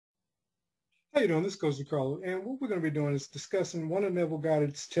How you doing? This is Coach DeCarlo, and what we're going to be doing is discussing one of Neville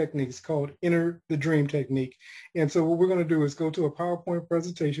Goddard's techniques called Enter the Dream technique. And so what we're going to do is go to a PowerPoint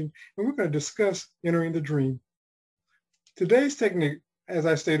presentation, and we're going to discuss entering the dream. Today's technique, as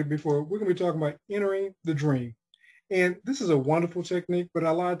I stated before, we're going to be talking about entering the dream. And this is a wonderful technique, but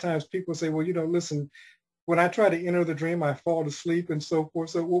a lot of times people say, well, listen, when I try to enter the dream, I fall asleep and so forth.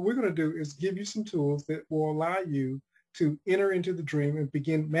 So what we're going to do is give you some tools that will allow you to enter into the dream and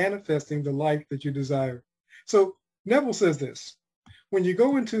begin manifesting the life that you desire. So Neville says this: when you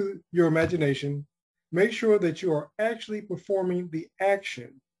go into your imagination, make sure that you are actually performing the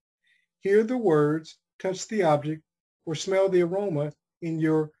action. Hear the words, touch the object, or smell the aroma in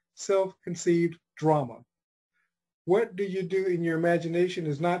your self-conceived drama. What do you do in your imagination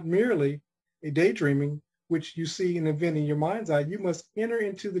is not merely a daydreaming, which you see an event in your mind's eye. You must enter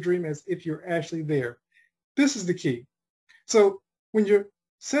into the dream as if you're actually there. This is the key. So when you're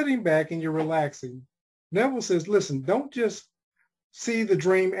sitting back and you're relaxing, Neville says, listen, don't just see the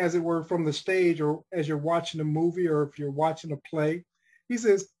dream as it were from the stage or as you're watching a movie or if you're watching a play. He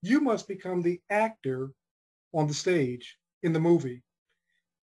says, you must become the actor on the stage, in the movie,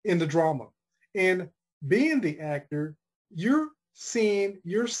 in the drama. And being the actor, you're seeing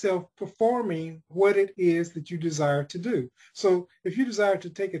yourself performing what it is that you desire to do. So if you desire to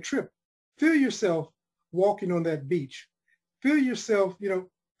take a trip, feel yourself walking on that beach. Feel yourself,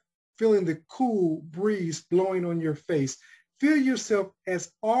 feeling the cool breeze blowing on your face. Feel yourself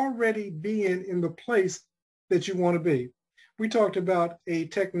as already being in the place that you want to be. We talked about a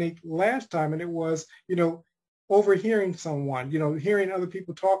technique last time, and it was, overhearing someone, hearing other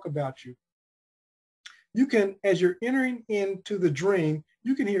people talk about you. You can, as you're entering into the dream,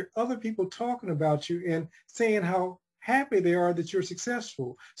 you can hear other people talking about you and saying how happy they are that you're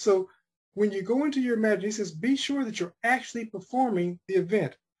successful. So when you go into your imagination, he says, be sure that you're actually performing the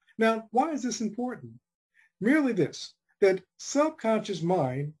event. Now, why is this important? Merely this, that subconscious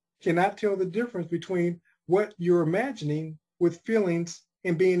mind cannot tell the difference between what you're imagining with feelings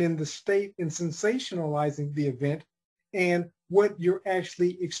and being in the state and sensationalizing the event and what you're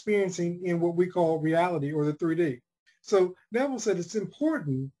actually experiencing in what we call reality or the 3D. So Neville said it's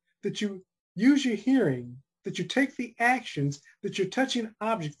important that you use your hearing, that you take the actions, that you're touching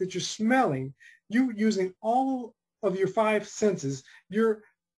objects, that you're smelling, you using all of your five senses, you're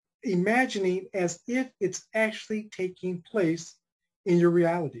imagining as if it's actually taking place in your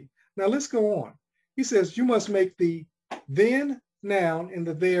reality. Now let's go on. He says you must make the then noun and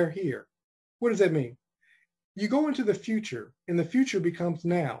the there here. What does that mean? You go into the future and the future becomes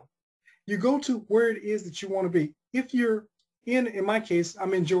now. You go to where it is that you want to be. If you're in my case,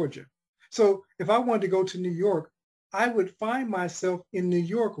 I'm in Georgia. So if I wanted to go to New York, I would find myself in New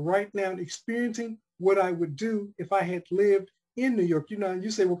York right now experiencing what I would do if I had lived in New York. You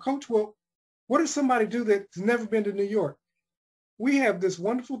say, well, Coach, what does somebody do that's never been to New York? We have this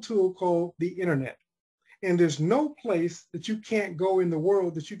wonderful tool called the internet. And there's no place that you can't go in the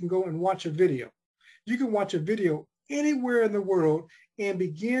world that you can go and watch a video. You can watch a video anywhere in the world and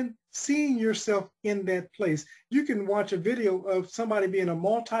begin seeing yourself in that place. You can watch a video of somebody being a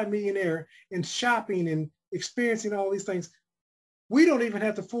multimillionaire and shopping and experiencing all these things. We don't even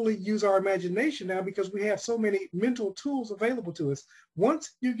have to fully use our imagination now because we have so many mental tools available to us.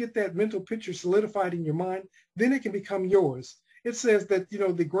 Once you get that mental picture solidified in your mind, then it can become yours. It says that,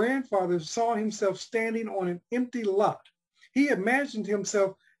 the grandfather saw himself standing on an empty lot. He imagined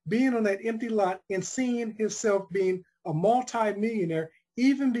himself being on that empty lot and seeing himself being a multi-millionaire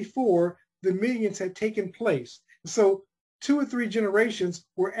even before the millions had taken place. So 2 or 3 generations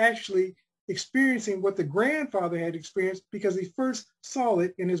were actually experiencing what the grandfather had experienced because he first saw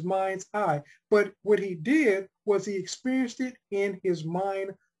it in his mind's eye. But what he did was he experienced it in his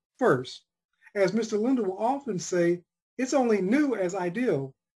mind first. As Mr. Linder will often say, it's only new as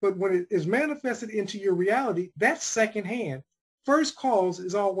ideal, but when it is manifested into your reality, that's secondhand. First cause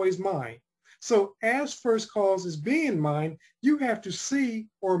is always mine. So as first cause is being mine, you have to see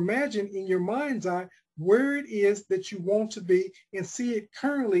or imagine in your mind's eye where it is that you want to be and see it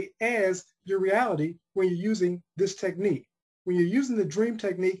currently as your reality when you're using this technique. When you're using the dream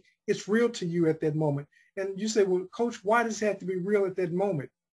technique, it's real to you at that moment. And you say, well, Coach, why does it have to be real at that moment?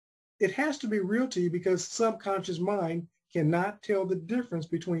 It has to be real to you because subconscious mind cannot tell the difference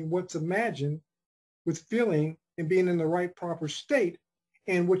between what's imagined with feeling and being in the right proper state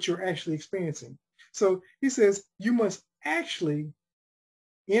and what you're actually experiencing. So he says, you must actually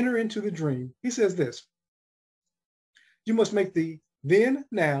enter into the dream. He says this: you must make the then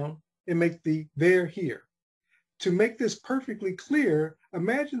noun and make the there here. To make this perfectly clear,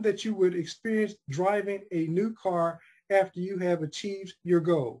 imagine that you would experience driving a new car after you have achieved your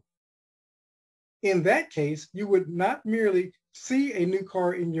goal. In that case, you would not merely see a new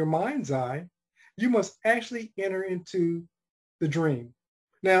car in your mind's eye, you must actually enter into the dream.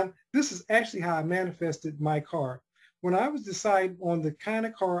 Now, this is actually how I manifested my car. When I was deciding on the kind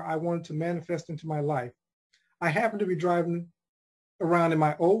of car I wanted to manifest into my life, I happened to be driving around in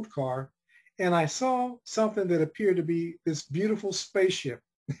my old car and I saw something that appeared to be this beautiful spaceship.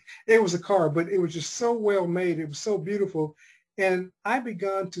 It was a car, but it was just so well made. It was so beautiful. And I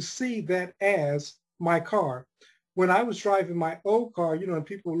began to see that as my car. When I was driving my old car, and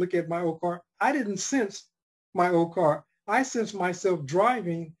people look at my old car, I didn't sense my old car. I sensed myself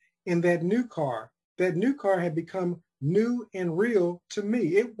driving in that new car. That new car had become new and real to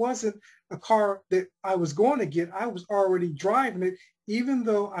me. It wasn't a car that I was going to get. I was already driving it, even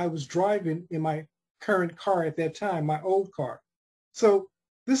though I was driving in my current car at that time, my old car. So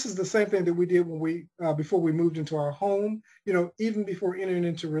this is the same thing that we did when before we moved into our home, even before entering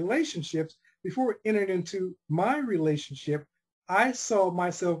into relationships, before entering into my relationship, I saw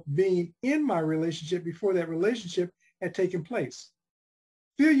myself being in my relationship before that relationship had taken place.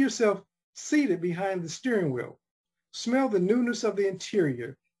 Feel yourself seated behind the steering wheel. Smell the newness of the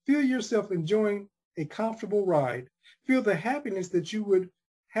interior. Feel yourself enjoying a comfortable ride. Feel the happiness that you would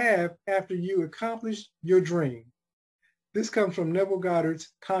have after you accomplish your dream. This comes from Neville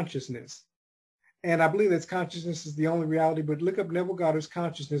Goddard's Consciousness. And I believe that consciousness is the only reality, but look up Neville Goddard's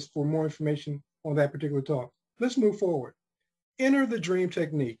Consciousness for more information on that particular talk. Let's move forward. Enter the dream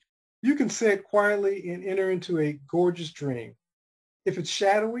technique. You can sit quietly and enter into a gorgeous dream. If it's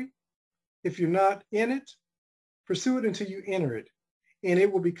shadowy, if you're not in it, pursue it until you enter it, and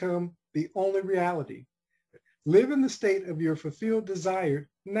it will become the only reality. Live in the state of your fulfilled desire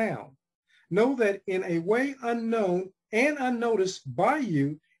now. Know that in a way unknown and unnoticed by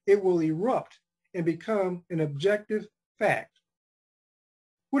you, it will erupt and become an objective fact.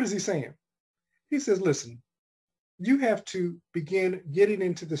 What is he saying? He says, listen, you have to begin getting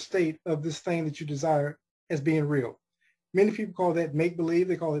into the state of this thing that you desire as being real. Many people call that make-believe.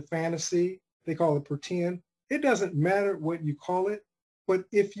 They call it fantasy. They call it pretend. It doesn't matter what you call it, but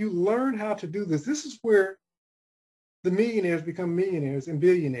if you learn how to do this, this is where the millionaires become millionaires and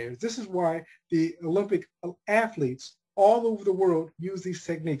billionaires. This is why the Olympic athletes all over the world use these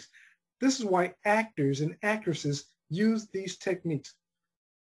techniques. This is why actors and actresses use these techniques.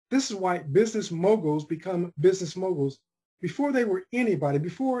 This is why business moguls become business moguls. Before they were anybody,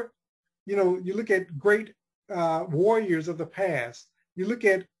 before, you look at great warriors of the past. You look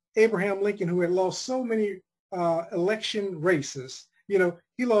at Abraham Lincoln, who had lost so many election races.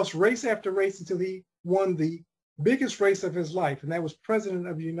 He lost race after race until he won the biggest race of his life, and that was President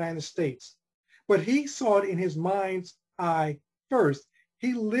of the United States. But he saw it in his mind's eye first.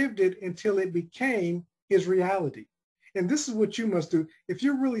 He lived it until it became his reality. And this is what you must do. If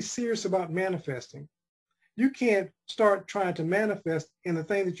you're really serious about manifesting, you can't start trying to manifest and the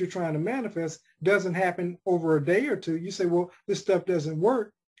thing that you're trying to manifest doesn't happen over a day or two. You say, well, this stuff doesn't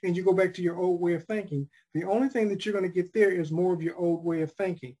work, and you go back to your old way of thinking. The only thing that you're going to get there is more of your old way of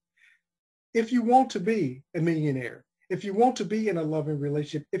thinking. If you want to be a millionaire, if you want to be in a loving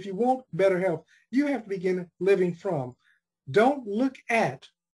relationship, if you want better health, you have to begin living from. Don't look at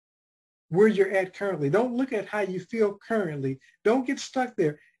where you're at currently. Don't look at how you feel currently. Don't get stuck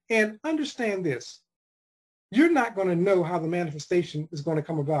there. And understand this. You're not going to know how the manifestation is going to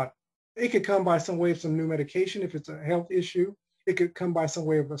come about. It could come by some way of some new medication if it's a health issue. It could come by some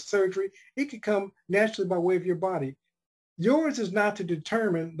way of a surgery. It could come naturally by way of your body. Yours is not to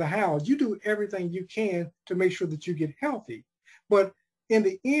determine the how. You do everything you can to make sure that you get healthy. But in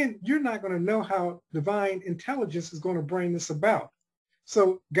the end, you're not going to know how divine intelligence is going to bring this about.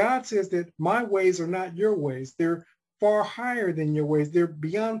 So God says that my ways are not your ways. They're far higher than your ways. They're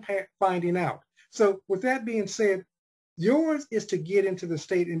beyond finding out. So with that being said, yours is to get into the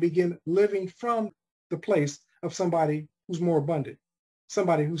state and begin living from the place of somebody who's more abundant,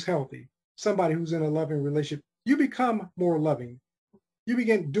 somebody who's healthy, somebody who's in a loving relationship. You become more loving. You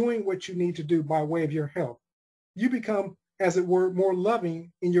begin doing what you need to do by way of your health. You become, as it were, more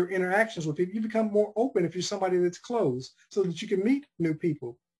loving in your interactions with people. You become more open if you're somebody that's closed so that you can meet new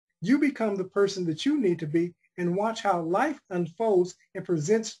people. You become the person that you need to be and watch how life unfolds and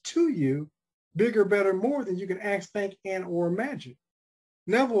presents to you bigger, better, more than you can ask, think, and or imagine.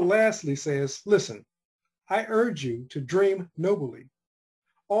 Neville lastly says, listen, I urge you to dream nobly.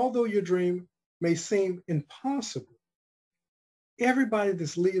 Although your dream may seem impossible, everybody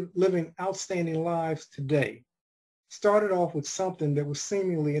that's living outstanding lives today started off with something that was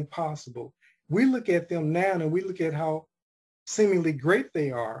seemingly impossible. We look at them now and we look at how seemingly great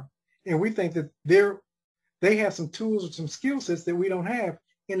they are, and we think that they have some tools or some skill sets that we don't have.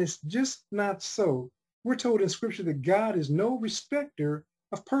 and it's just not so. We're told in scripture that God is no respecter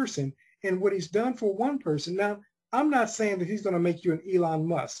of person, and what he's done for one person. Now, I'm not saying that he's going to make you an Elon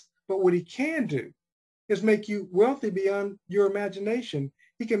Musk, but what he can do is make you wealthy beyond your imagination.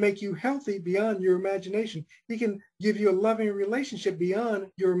 He can make you healthy beyond your imagination. He can give you a loving relationship beyond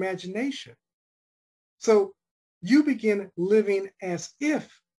your imagination. So you begin living as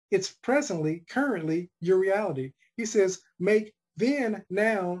if it's presently, currently your reality. He says, make then,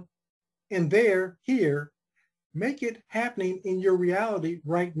 now, and there, here, make it happening in your reality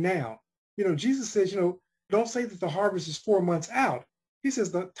right now. Jesus says, don't say that the harvest is 4 months out. He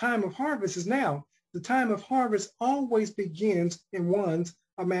says the time of harvest is now. The time of harvest always begins in one's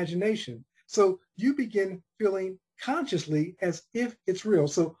imagination. So you begin feeling consciously as if it's real.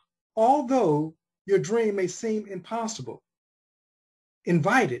 So although your dream may seem impossible,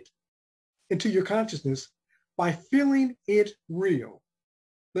 invite it into your consciousness by feeling it real.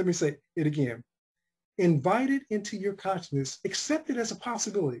 Let me say it again. Invite it into your consciousness. Accept it as a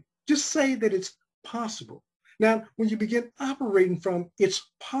possibility. Just say that it's possible. Now, when you begin operating from it's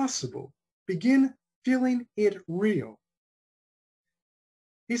possible, begin feeling it real.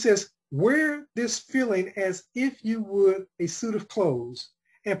 He says, wear this feeling as if you would a suit of clothes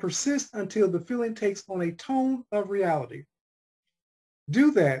and persist until the feeling takes on a tone of reality.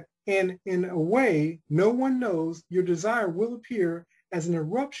 Do that, and in a way no one knows, your desire will appear as an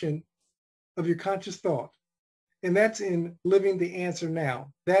eruption of your conscious thought. And that's in Living the Answer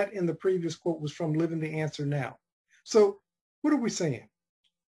Now. That in the previous quote was from Living the Answer Now. So what are we saying?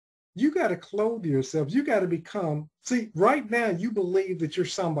 You got to clothe yourself. You got to become, see, right now you believe that you're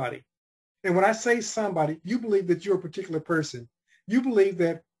somebody. And when I say somebody, you believe that you're a particular person. You believe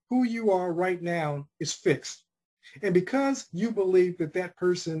that who you are right now is fixed. And because you believe that that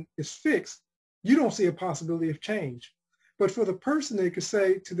person is fixed, you don't see a possibility of change. But for the person, they could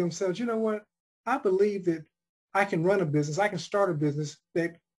say to themselves, you know what? I believe that I can run a business. I can start a business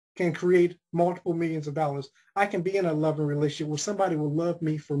that can create multiple millions of dollars. I can be in a loving relationship where somebody will love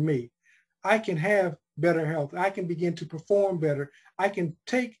me for me. I can have better health. I can begin to perform better. I can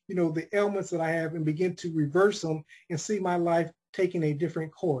take, the ailments that I have and begin to reverse them and see my life taking a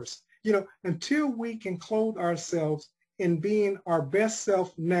different course. Until we can clothe ourselves in being our best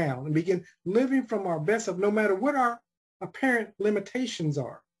self now and begin living from our best self, no matter what our apparent limitations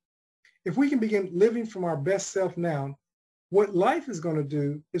are. If we can begin living from our best self now, what life is going to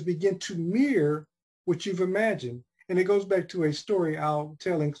do is begin to mirror what you've imagined. And it goes back to a story I'll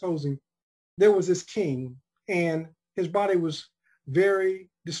tell in closing. There was this king, and his body was very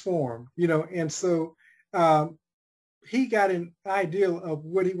disformed, and so he got an ideal of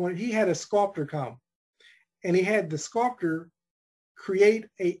what he wanted. He had a sculptor come, and he had the sculptor create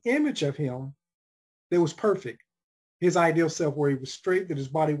an image of him that was perfect. His ideal self, where he was straight, that his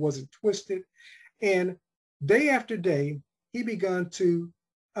body wasn't twisted. And day after day, he began to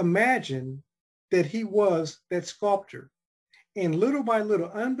imagine that he was that sculptor. And little by little,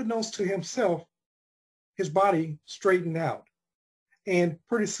 unbeknownst to himself, his body straightened out. And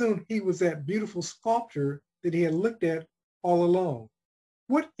pretty soon, he was that beautiful sculptor that he had looked at all along.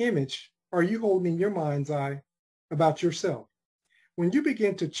 What image are you holding in your mind's eye about yourself? When you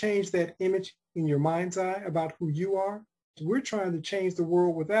begin to change that image in your mind's eye about who you are, we're trying to change the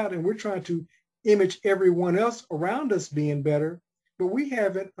world without, and we're trying to image everyone else around us being better, but we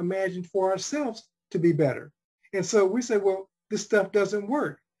haven't imagined for ourselves to be better. And so we say, well, this stuff doesn't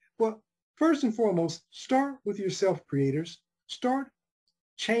work. Well, first and foremost, start with yourself, creators. Start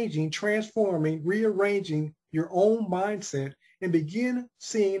changing, transforming, rearranging your own mindset and begin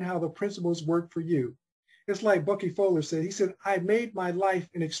seeing how the principles work for you. It's like Bucky Fuller said. He said, I made my life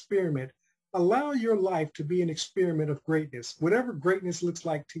an experiment. Allow your life to be an experiment of greatness. Whatever greatness looks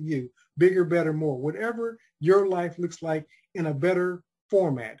like to you, bigger, better, more, whatever your life looks like in a better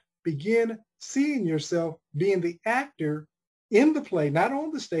format. Begin seeing yourself being the actor in the play, not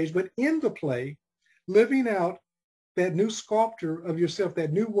on the stage, but in the play, living out that new sculpture of yourself,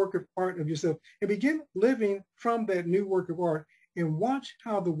 that new work of art of yourself, and begin living from that new work of art, and watch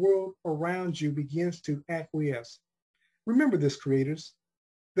how the world around you begins to acquiesce. Remember this, creators,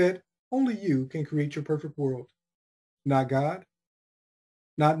 that only you can create your perfect world. Not God,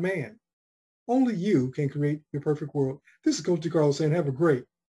 not man. Only you can create your perfect world. This is Coach DeCarlo saying, have a great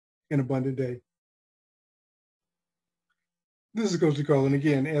and abundant day. This is Coach DeCarlo, and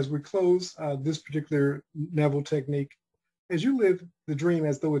again, as we close this particular Neville technique, as you live the dream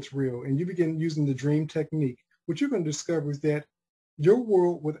as though it's real, and you begin using the dream technique, what you're going to discover is that your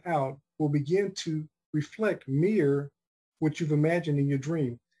world without will begin to reflect, mirror what you've imagined in your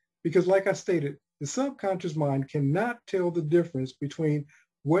dream. Because like I stated, the subconscious mind cannot tell the difference between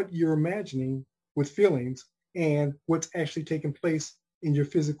what you're imagining with feelings and what's actually taking place in your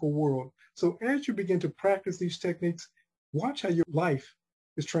physical world. So as you begin to practice these techniques, watch how your life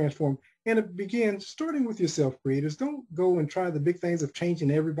is transformed. And it begins starting with yourself, creators. Don't go and try the big things of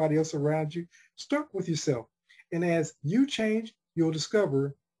changing everybody else around you. Start with yourself. And as you change, you'll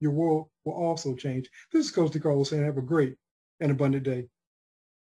discover your world will also change. This is Coach DeCarlo saying have a great and abundant day.